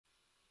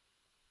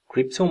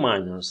Crypto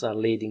miners are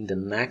leading the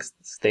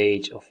next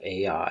stage of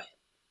AI.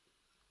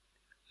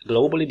 A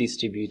globally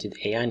distributed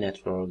AI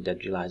network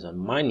that relies on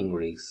mining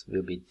rigs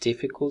will be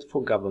difficult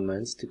for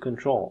governments to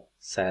control,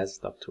 says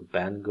Dr.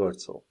 Ben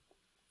Goertzel.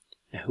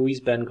 And who is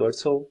Ben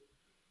Goertzel?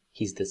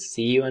 He's the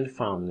CEO and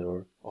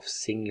founder of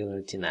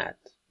SingularityNet,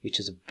 which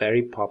is a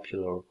very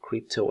popular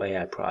crypto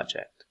AI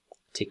project.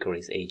 Ticker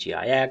is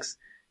AGIX.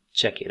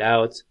 Check it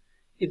out.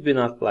 It's been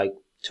up like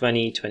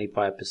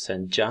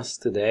 20-25%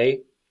 just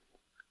today,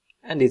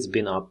 and it's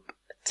been up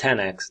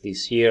 10x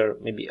this year.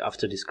 Maybe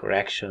after this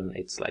correction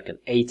it's like an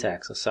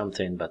 8x or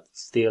something, but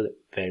still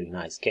very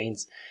nice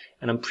gains.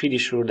 And I'm pretty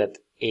sure that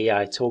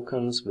AI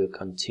tokens will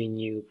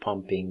continue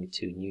pumping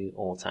to new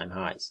all-time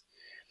highs.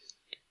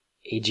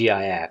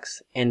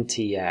 AGIX,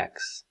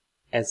 NTX,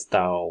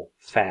 SDAO,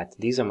 FAT,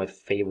 these are my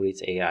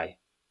favorite AI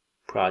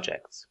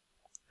projects.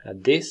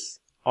 This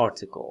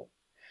article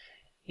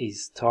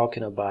is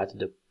talking about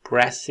the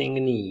pressing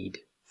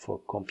need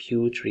for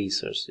compute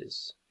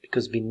resources,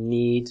 because we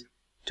need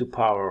to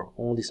power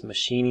all this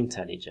machine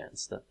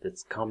intelligence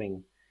that's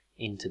coming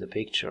into the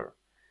picture,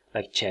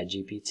 like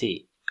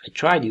ChatGPT. I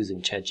tried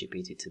using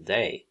ChatGPT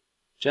today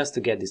just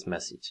to get this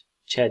message.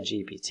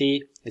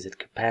 ChatGPT is at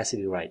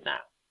capacity right now.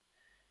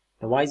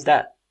 And why is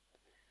that?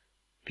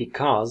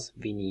 Because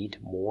we need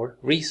more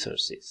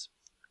resources.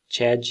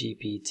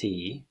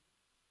 ChatGPT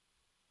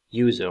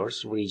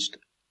users reached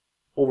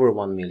over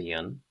 1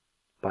 million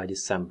by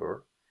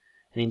December,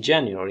 and in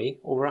January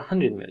over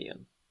 100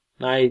 million.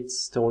 Now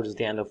it's towards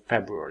the end of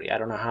February. I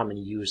don't know how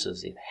many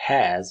users it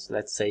has.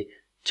 Let's say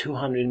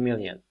 200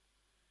 million.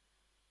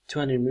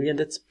 200 million,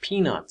 that's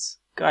peanuts.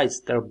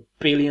 Guys, there are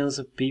billions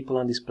of people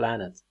on this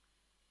planet.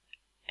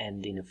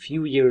 And in a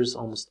few years,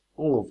 almost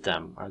all of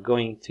them are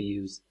going to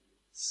use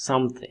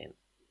something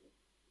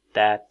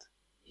that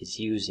is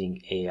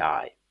using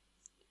AI.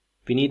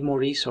 We need more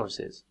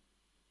resources.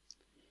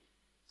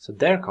 So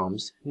there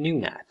comes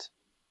Nunet.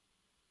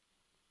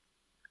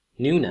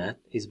 Nunet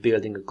is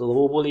building a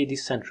globally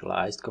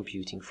decentralized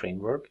computing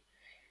framework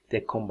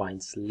that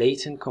combines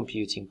latent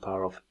computing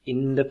power of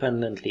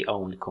independently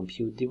owned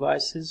compute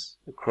devices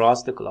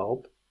across the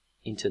globe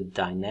into a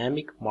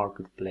dynamic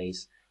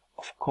marketplace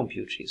of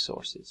compute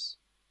resources.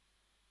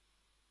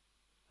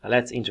 Now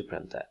let's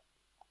interpret that.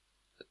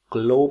 A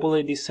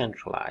globally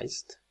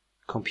decentralized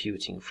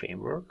computing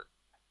framework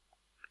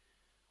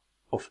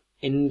of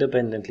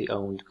independently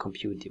owned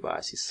compute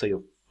devices. So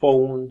your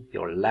phone,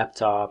 your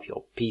laptop,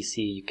 your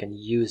PC, you can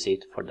use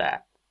it for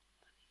that.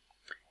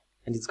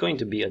 And it's going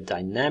to be a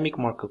dynamic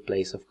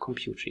marketplace of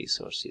compute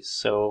resources.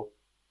 So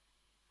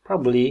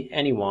probably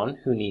anyone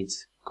who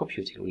needs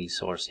computing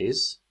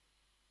resources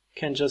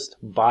can just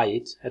buy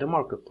it at a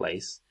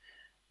marketplace,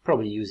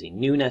 probably using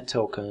Nunet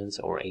tokens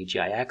or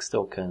AGIX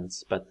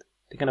tokens, but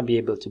they're going to be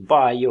able to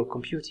buy your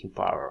computing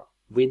power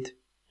with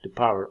the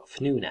power of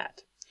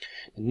Nunet.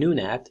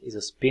 Nunet is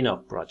a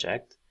spin-off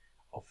project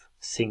of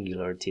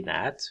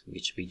SingularityNet,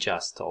 which we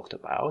just talked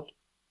about,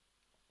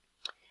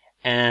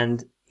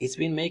 and it's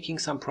been making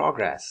some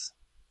progress.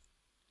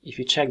 If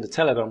you check the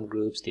Telegram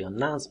groups, the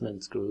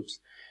announcements groups,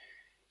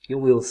 you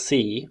will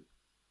see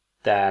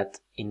that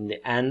in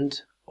the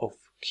end of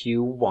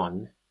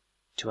Q1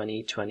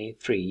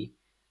 2023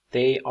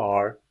 they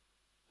are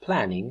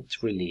planning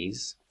to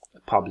release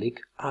a public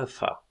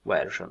alpha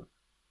version,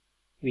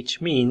 which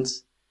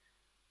means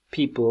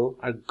people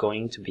are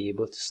going to be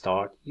able to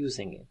start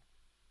using it.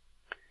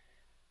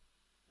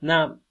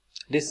 Now,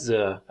 this is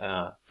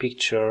a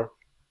picture,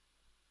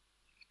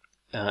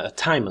 a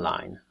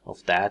timeline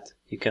of that.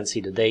 You can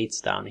see the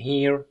dates down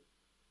here,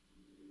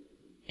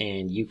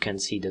 and you can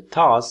see the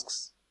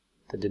tasks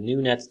that the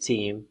Nunet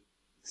team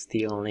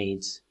still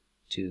needs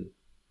to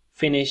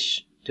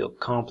finish, to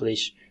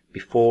accomplish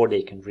before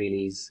they can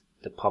release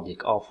the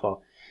public alpha.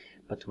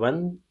 But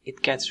when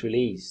it gets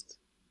released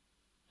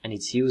and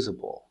it's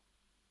usable,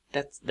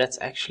 that's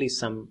actually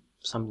some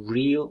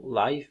real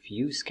life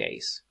use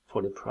case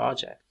for the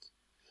project,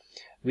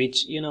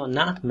 which, you know,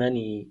 not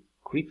many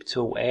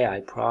crypto AI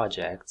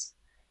projects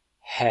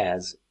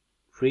has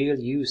real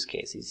use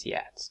cases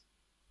yet.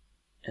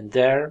 And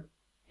there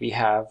we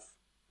have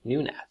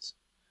Nunet,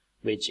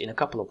 which in a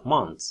couple of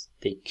months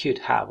they could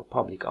have a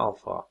public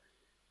alpha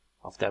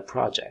of their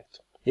project.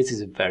 This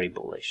is very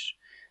bullish.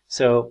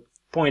 So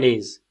point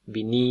is,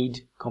 we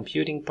need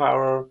computing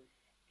power,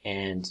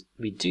 and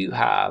we do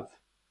have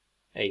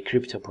a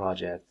crypto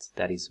project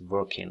that is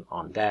working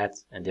on that,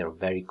 and they're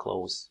very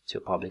close to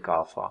a public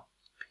alpha.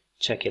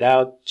 Check it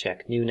out,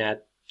 check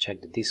Nunet,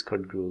 check the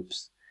Discord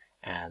groups,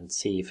 and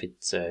see if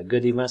it's a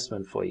good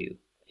investment for you.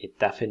 It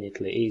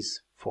definitely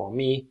is for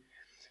me.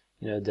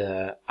 You know,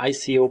 the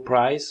ICO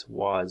price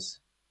was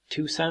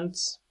 2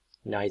 cents,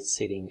 now it's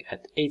sitting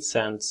at 8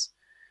 cents.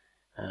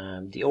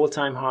 The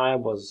all-time high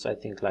was, I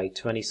think, like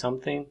 20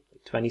 something,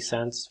 20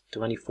 cents,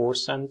 24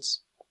 cents,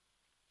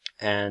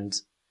 and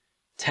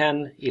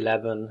 10,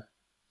 11,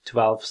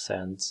 12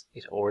 cents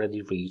it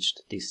already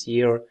reached this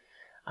year.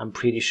 I'm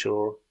pretty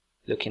sure,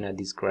 looking at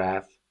this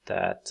graph,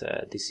 that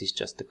this is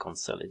just a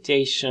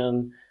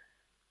consolidation,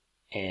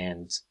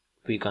 and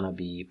we're gonna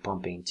be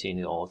pumping to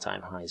new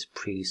all-time highs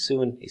pretty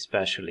soon,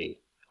 especially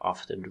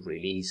after the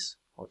release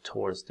or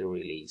towards the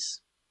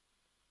release.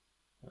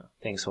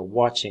 Thanks for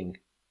watching.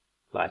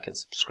 Like and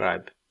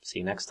subscribe. See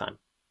you next time.